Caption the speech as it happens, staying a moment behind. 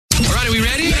we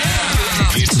ready? Yeah.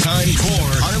 It's time for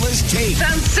Carla's Take.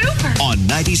 Sounds super. On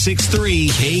 96.3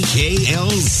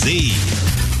 KKLZ.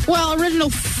 Well, original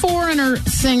Foreigner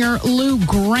singer Lou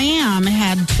Gramm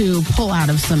had to pull out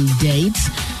of some dates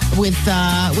with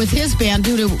his band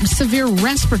due to severe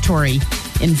respiratory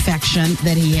infection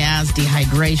that he has,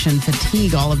 dehydration,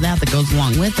 fatigue, all of that goes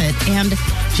along with it. And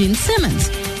Gene Simmons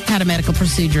had a medical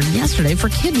procedure yesterday for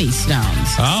kidney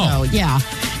stones. Oh. So, yeah.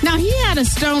 Now, he had a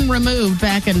stone removed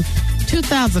back in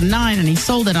 2009, and he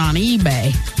sold it on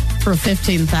eBay for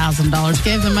 $15,000.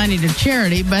 Gave the money to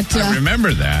charity, but... I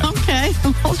remember that. Okay.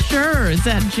 Well, sure. Is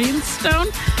that Gene Stone?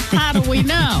 How do we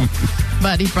know?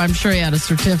 But I'm sure he had a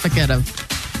certificate of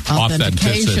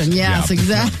authentication. Yes, yeah.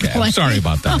 exactly. Okay. I'm sorry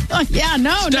about that. Yeah,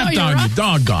 no, Stepped you're on right. you,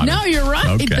 doggone it. No, you're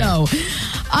right, Okay. though.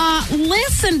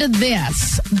 Listen to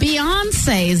this.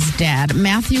 Beyonce's dad,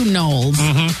 Matthew Knowles,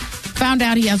 found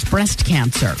out he has breast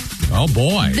cancer. Oh,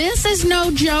 boy. This is no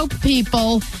joke,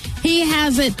 people. He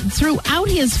has it throughout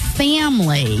his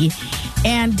family.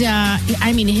 And,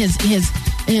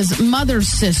 his mother's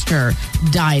sister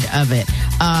died of it.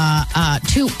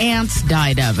 2 aunts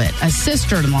died of it. A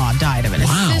sister-in-law died of it.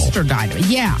 Wow. A sister died of it.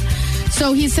 Yeah.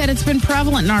 So he said it's been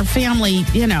prevalent in our family,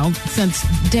 since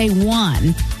day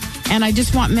one. And I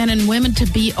just want men and women to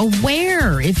be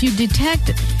aware. If you detect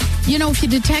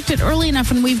it early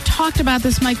enough, and we've talked about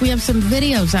this, Mike, we have some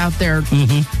videos out there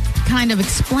kind of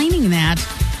explaining that,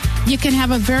 you can have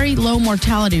a very low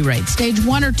mortality rate. Stage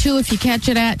 1 or 2, if you catch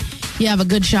it you have a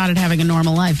good shot at having a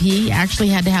normal life. He actually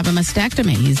had to have a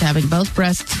mastectomy. He's having both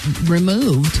breasts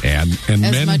removed. And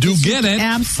men do get it.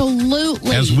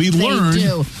 Absolutely. As we learned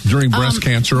during Breast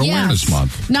Cancer Awareness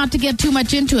Month. Not to get too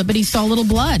much into it, but he saw a little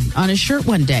blood on his shirt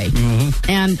one day.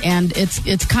 And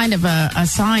it's kind of a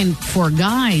sign for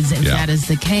guys if that is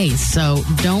the case. So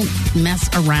don't mess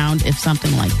around if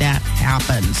something like that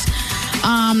happens.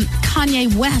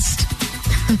 Kanye West.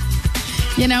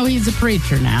 He's a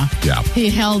preacher now. Yeah. He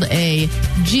held a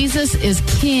Jesus is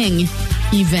King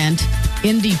event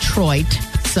in Detroit.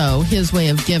 So his way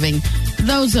of giving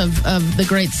those of the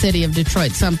great city of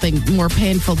Detroit something more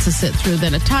painful to sit through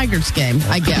than a Tigers game,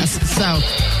 I guess. So,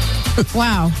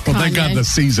 wow. Well, thank God the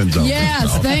season's over.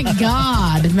 Yes, thank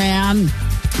God, man.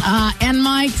 And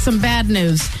Mike, some bad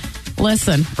news.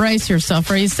 Listen, brace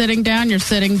yourself. Are you sitting down? You're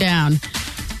sitting down.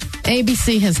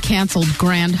 ABC has canceled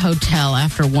Grand Hotel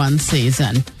after one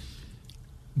season.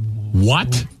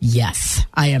 What? Yes.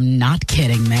 I am not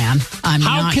kidding, man.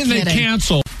 How can they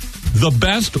cancel the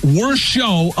worst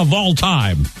show of all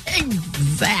time?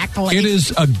 Exactly. It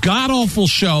is a god-awful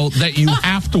show that you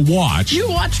have to watch. You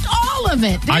watched all of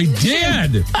it, I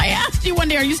didn't did. you? I asked you one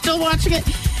day, are you still watching it?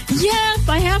 Yes,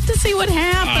 I have to see what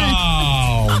happened.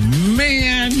 Oh,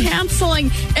 man. Canceling.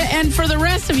 And for the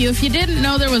rest of you, if you didn't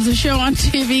know there was a show on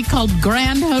TV called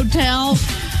Grand Hotel,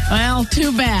 well,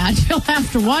 too bad. You'll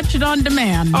have to watch it on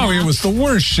demand. Oh, it was the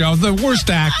worst show, the worst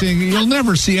acting. You'll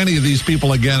never see any of these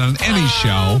people again on any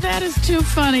show. That is too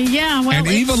funny. Yeah. Well, and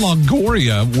Eva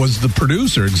Longoria was the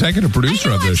executive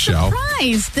producer of this show.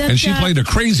 Surprised that, and she played a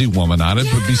crazy woman on it,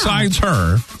 but besides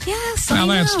her... Yes, well,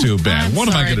 that's too bad. What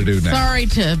am I going to do now? Sorry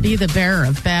to be the bearer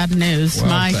of bad news,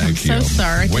 well, Mike. I'm so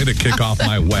sorry. Way to kick off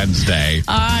my Wednesday.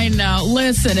 I know.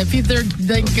 Listen, if you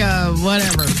think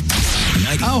whatever.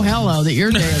 Oh, hello, that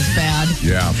your day is bad.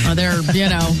 Yeah.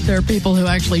 There are people who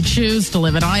actually choose to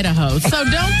live in Idaho. So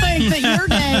don't think that your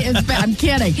day is bad. I'm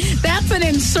kidding. That's an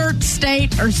insert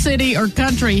state or city or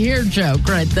country here joke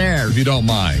right there. If you don't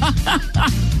mind.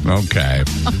 Okay.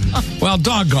 Well,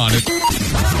 doggone it.